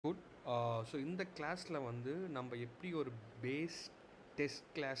So இந்த கிளாஸில் வந்து நம்ம எப்படி ஒரு பேஸ் டெஸ்ட்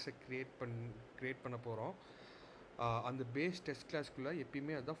கிளாஸை க்ரியேட் பண்ண போகிறோம். அந்த பேஸ் டெஸ்ட் கிளாஸ்க்குள்ளே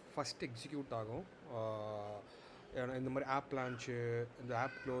எப்பயுமே அதுதான் ஃபஸ்ட் எக்ஸிக்யூட் ஆகும். இந்த மாதிரி ஆப் லான்ச்சு, இந்த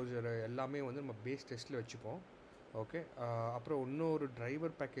ஆப் க்ளோஸரு எல்லாமே வந்து நம்ம பேஸ் டெஸ்ட்டில் வச்சுப்போம். ஓகே, அப்புறம் இன்னொரு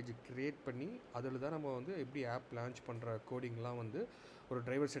டிரைவர் பேக்கேஜ் க்ரியேட் பண்ணி அதில் தான் நம்ம வந்து எப்படி ஆப் லான்ச் பண்ணுற கோடிங்லாம் வந்து ஒரு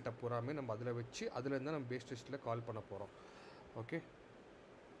டிரைவர் செட்டப் பூராமே நம்ம அதில் வச்சு அதில் இருந்தால் நம்ம பேஸ் டெஸ்ட்டில் கால் பண்ண போகிறோம். ஓகே,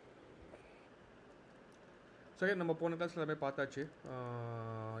 சரி, நம்ம போன கிளாஸில் எல்லாமே பார்த்தாச்சு.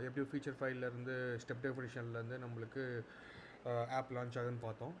 எப்படி ஃபீச்சர் ஃபைல்லேருந்து ஸ்டெப் டெஃபினிஷன்லேருந்து நம்மளுக்கு ஆப் லான்ச் ஆகுதுன்னு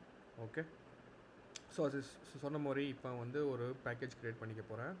பார்த்தோம். ஓகே, ஸோ அது சொன்ன மாதிரி இப்போ வந்து ஒரு பேக்கேஜ் க்ரியேட் பண்ணிக்க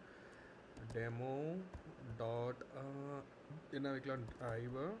போகிறேன். டெமோ டாட் என்ன வைக்கலாம்,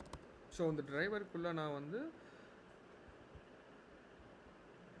 டிரைவர். ஸோ இந்த டிரைவருக்குள்ளே நான் வந்து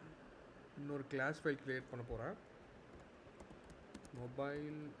இன்னொரு கிளாஸ் ஃபைல் க்ரியேட் பண்ண போகிறேன்.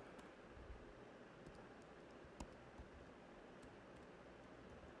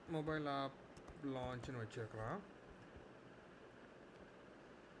 மொபைல் ஆப் லான்ச்னு வச்சுருக்கலாம்.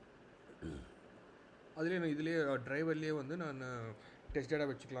 இதுலேயே டிரைவர்லேயே வந்து நான் டெஸ்ட் டேட்டா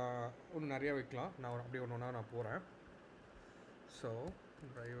வச்சுக்கலாம், இன்னும் நிறையா வைக்கலாம். நான் அப்படியே ஒன்று ஒன்றா நான் போகிறேன். ஸோ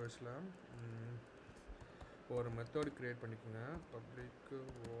டிரைவர்ஸில் ஒரு மெத்தட் க்ரியேட் பண்ணிக்கோங்க. Public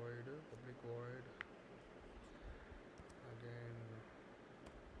void again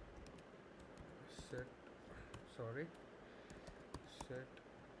set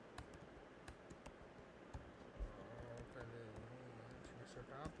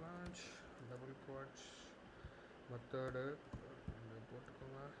AppLaunch double quartz method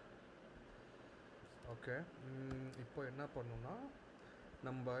போட்டுக்கோங்க. ஓகே, இப்போ என்ன பண்ணணும்னா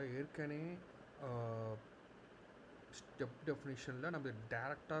நம்ம ஏற்கனவே ஸ்டெப் டெஃபினிஷனில் நம்ம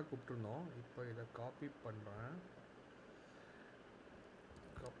டேரெக்டாக கூப்பிட்டுருந்தோம். இப்போ இதை காப்பி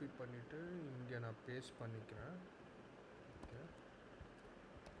பண்ணிவிட்டு இங்கே நான் பேஸ்ட் பண்ணிக்கிறேன்.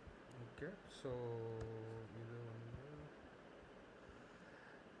 ஓகே, ஸோ இது வந்து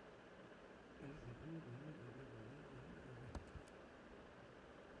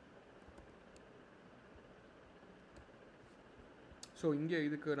ஸோ இங்கே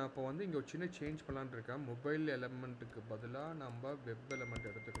இதுக்கு நான் இப்போ வந்து இங்கே ஒரு சின்ன சேஞ்ச் பண்ணலான்னு இருக்கேன். மொபைல் எலமெண்ட்டுக்கு பதிலாக நம்ம வெப் எலமெண்ட்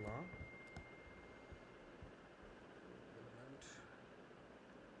எடுத்துக்கலாம்.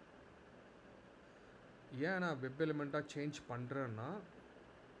 ஏன் நான் வெப் எலமெண்ட்டாக சேஞ்ச் பண்ணுறேன்னா,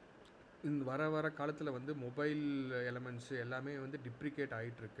 இந்த வர காலத்தில் வந்து மொபைல் எலமெண்ட்ஸு எல்லாமே வந்து டிப்ரிகேட்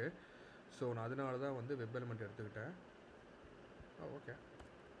ஆகிட்டுருக்கு. ஸோ நான் அதனால தான் வந்து வெப் எலமெண்ட் எடுத்துக்கிட்டேன். ஓகே,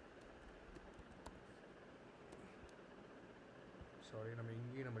 சாரி, நம்ம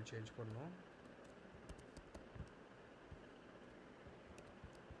இங்கேயும் நம்ம சேஞ்ச் பண்ணோம்.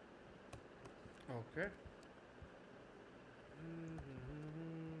 ஓகே,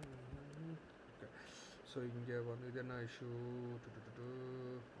 ஸோ இங்கே வந்து இது என்ன இஷ்யூ,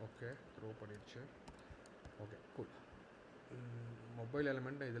 ஓகே த்ரோ பண்ணிடுச்சு. Okay, cool. மொபைல்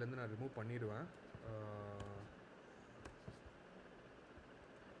எலமெண்ட் இதுலேருந்து நான் ரிமூவ் பண்ணிடுவேன்.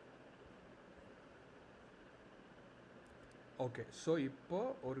 ஓகே, ஸோ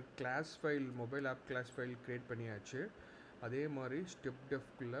இப்போது ஒரு class file, mobile app class file create பண்ணியாச்சு. அதே மாதிரி ஸ்டெப்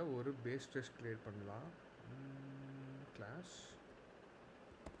டெஃப்குள்ளே ஒரு பேஸ் டெஸ்ட் க்ரியேட் பண்ணலாம். Class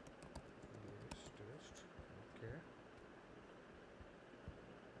base test. Okay,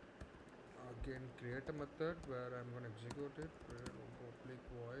 again create a method where I'm going to execute it. Public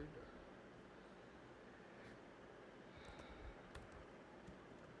void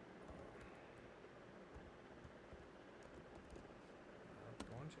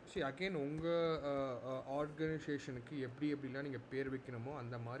see again உங்கள் ஆர்கனைசேஷனுக்கு எப்படிலாம் நீங்கள் பேர் வைக்கணுமோ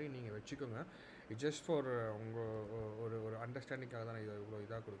அந்த மாதிரி நீங்கள் வச்சுக்கோங்க. இட்ஸ் ஜஸ்ட் ஃபார் உங்கள் ஒரு அண்டர்ஸ்டாண்டிங்காக தான் நான் இவ்வளோ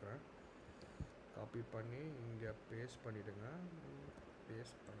இதாக கொடுக்குறேன். காப்பி பண்ணி இங்கே பேஸ்ட் பண்ணிவிடுங்க.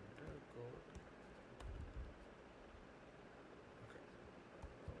 பேஸ்ட் பண்ணிவிட்டு code.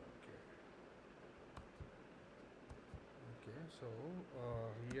 Okay, so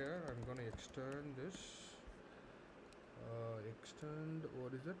here I'm going to extend this. Extend,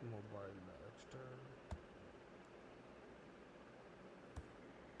 what is that? Mobile. Extend.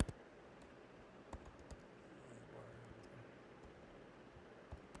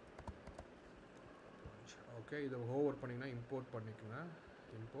 Okay, இதை ஓவர் பண்ணிங்கன்னா இம்போர்ட் பண்ணிக்கோங்க.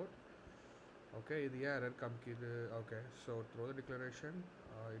 இம்போர்ட். ஓகே, இது ஏன் எரர் காமிக்குது? Okay, so throw the declaration,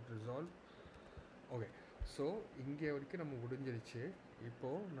 it resolve. Okay, so இங்கே வரைக்கும் நம்ம முடிஞ்சிருச்சு.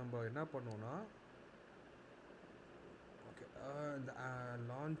 இப்போது நம்ம என்ன பண்ணோன்னா, ஓகே, இந்த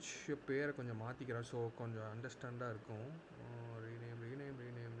லான்ச் பேரை கொஞ்சம் மாற்றிக்கிறேன். ஸோ கொஞ்சம் அண்டர்ஸ்டாண்டாக இருக்கும்.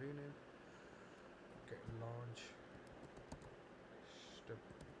 Rename. Okay, launch step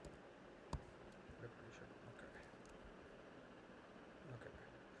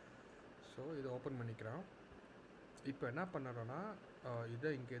so இதை ஓப்பன் பண்ணிக்கிறேன். இப்போ என்ன பண்ணுறேன்னா இதை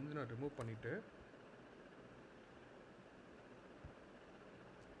இங்கேருந்து நான் ரிமூவ் பண்ணிவிட்டு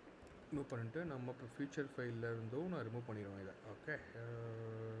நம்ம இப்போ ஃபியூச்சர் ஃபைலில் இருந்தும் நான் ரிமூவ் பண்ணிடுவேன் இதை. Okay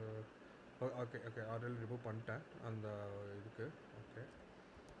okay okay already remove பண்ணிட்டேன் அந்த இதுக்கு. ஓகே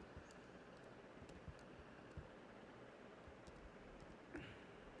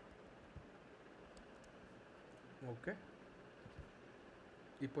ஓகே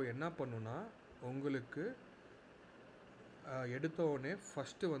இப்போ என்ன பண்ணுன்னா உங்களுக்கு எடுத்தோடனே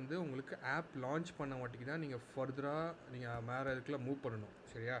ஃபஸ்ட்டு வந்து உங்களுக்கு ஆப் லான்ச் பண்ண மாட்டிக்கு தான் நீங்கள் ஃபர்தராக நீங்கள் வேறு இதுக்குலாம் மூவ் பண்ணணும்.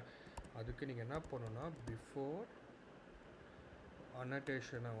 சரியா? அதுக்கு நீங்கள் என்ன பண்ணணுன்னா பிஃபோர்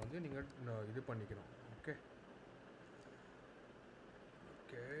அனடேஷனை வந்து நீங்கள் இது பண்ணிக்கணும். ஓகே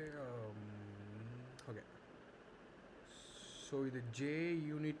ஓகே ஓகே ஸோ இது ஜே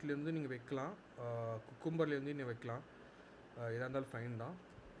யூனிட்லேருந்து நீங்கள் வைக்கலாம், குக்கும்பர்லேருந்து நீங்கள் வைக்கலாம், எதாக இருந்தாலும் ஃபைன் தான்.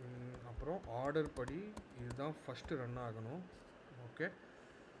 அப்புறம் ஆர்டர் படி இதுதான் ஃபஸ்ட்டு ரன் ஆகணும். ஓகே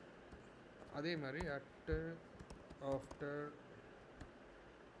அதே மாதிரி after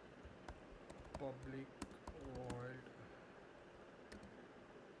public void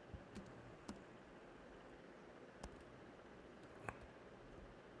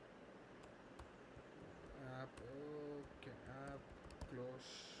app okay app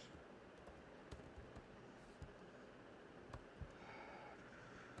close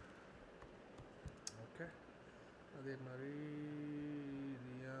okay அதே மாதிரி இது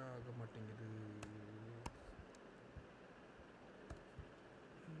ஏன் ஆக மாட்டேங்குது?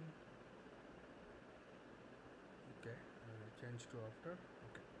 Okay change to after.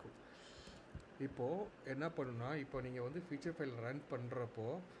 Okay cool. இப்போது என்ன பண்ணுன்னா இப்போ நீங்கள் வந்து ஃபீச்சர் ஃபைல் ரன் பண்ணுறப்போ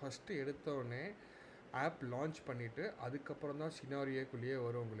ஃபஸ்ட்டு எடுத்தோடனே ஆப் லான்ச் பண்ணிவிட்டு அதுக்கப்புறம் தான் சினாரியோக்குள்ளேயே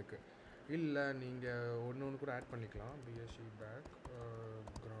வரும் உங்களுக்கு. இல்லை நீங்கள் ஒன்று கூட ஆட் பண்ணிக்கலாம். பிஎஸ்சி பேக்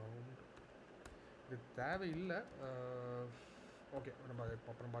கிரவுண்ட் இது தேவையில்லை. ஓகே நம்ம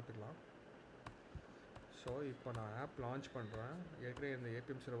அப்புறம் பார்த்துக்கலாம். ஸோ இப்போ நான் ஆப் லான்ச் பண்ணுறேன். ஏற்கனவே இந்த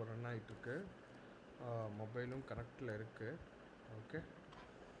ஏபிஎம் சர்வர் ரன் ஆகிட்டுருக்கு, மொபைலும் கனெக்டில் இருக்குது. ஓகே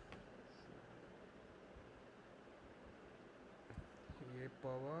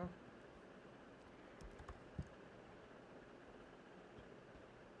ஏப்பாவா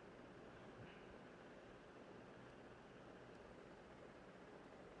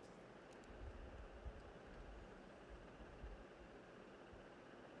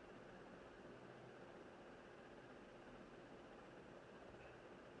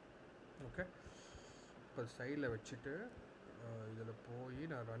ஓகே இப்போ சைடில் வச்சுட்டு இதில் போய்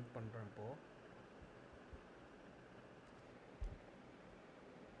நான் ரன் பண்ணுறேன். இப்போது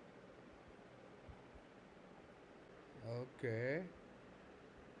ஓகே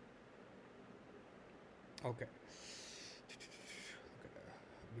ஓகே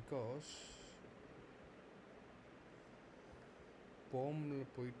பிகாஸ்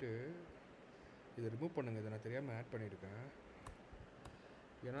போமில் போயிட்டு இதை ரிமூவ் பண்ணுங்கள். இதை நான் தெரியாமல் ஆட் பண்ணியிருக்கேன்.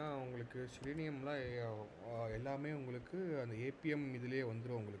 ஏன்னா உங்களுக்கு சிலினியம்லாம் எல்லாமே உங்களுக்கு அந்த ஏபிஎம் இதிலே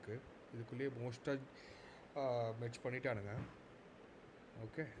வந்துடும். உங்களுக்கு இதுக்குள்ளேயே மோஸ்ட்டாக merge பண்ணிட்டானுங்க.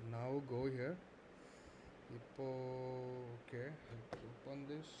 Okay now go here. இப்போது ஓகே ஓப்பன்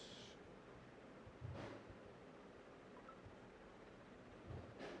திஸ்.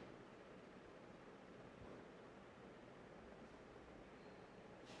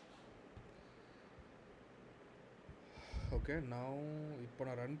 ஓகே நான் இப்போ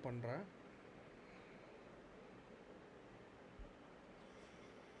நான் ரன் பண்ணுறேன்.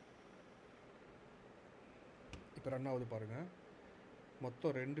 இப்போ ரன் ஆகுது பாருங்கள்.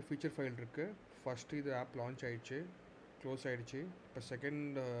 மொத்தம் 2 ஃபீச்சர் ஃபைல் இருக்குது. ஃபஸ்ட்டு இது ஆப் லான்ச் ஆகிடுச்சு, க்ளோஸ் ஆகிடுச்சு. இப்போ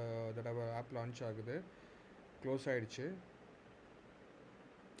செகண்ட் தடவை ஆப் லான்ச் ஆகுது, க்ளோஸ் ஆகிடுச்சு.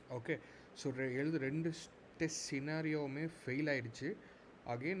 ஓகே ஸோ 2 டெஸ்ட் சினாரியோவுமே ஃபெயில் ஆகிடுச்சு.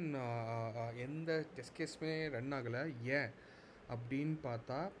 அகெயின் எந்த டெஸ்ட் கேஸுமே ரன் ஆகலை. ஏன் அப்படின்னு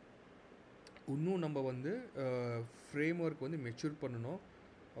பார்த்தா இன்னும் நம்ம வந்து ஃப்ரேம் ஒர்க் வந்து மெச்சூர் பண்ணணும்.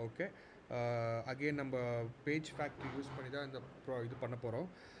 ஓகே அகெயின் நம்ம பேஜ் ஃபேக்ட்ரி யூஸ் பண்ணி தான் இந்த இது பண்ண போகிறோம்.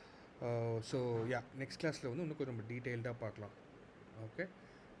 ஸோ நெக்ஸ்ட் கிளாஸில் வந்து இன்னும் கொஞ்சம் நம்ம டீட்டெயில்டாக பார்க்கலாம். Okay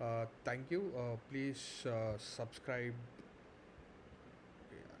thank you. Please subscribe.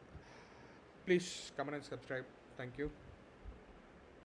 Please comment and subscribe. Thank you.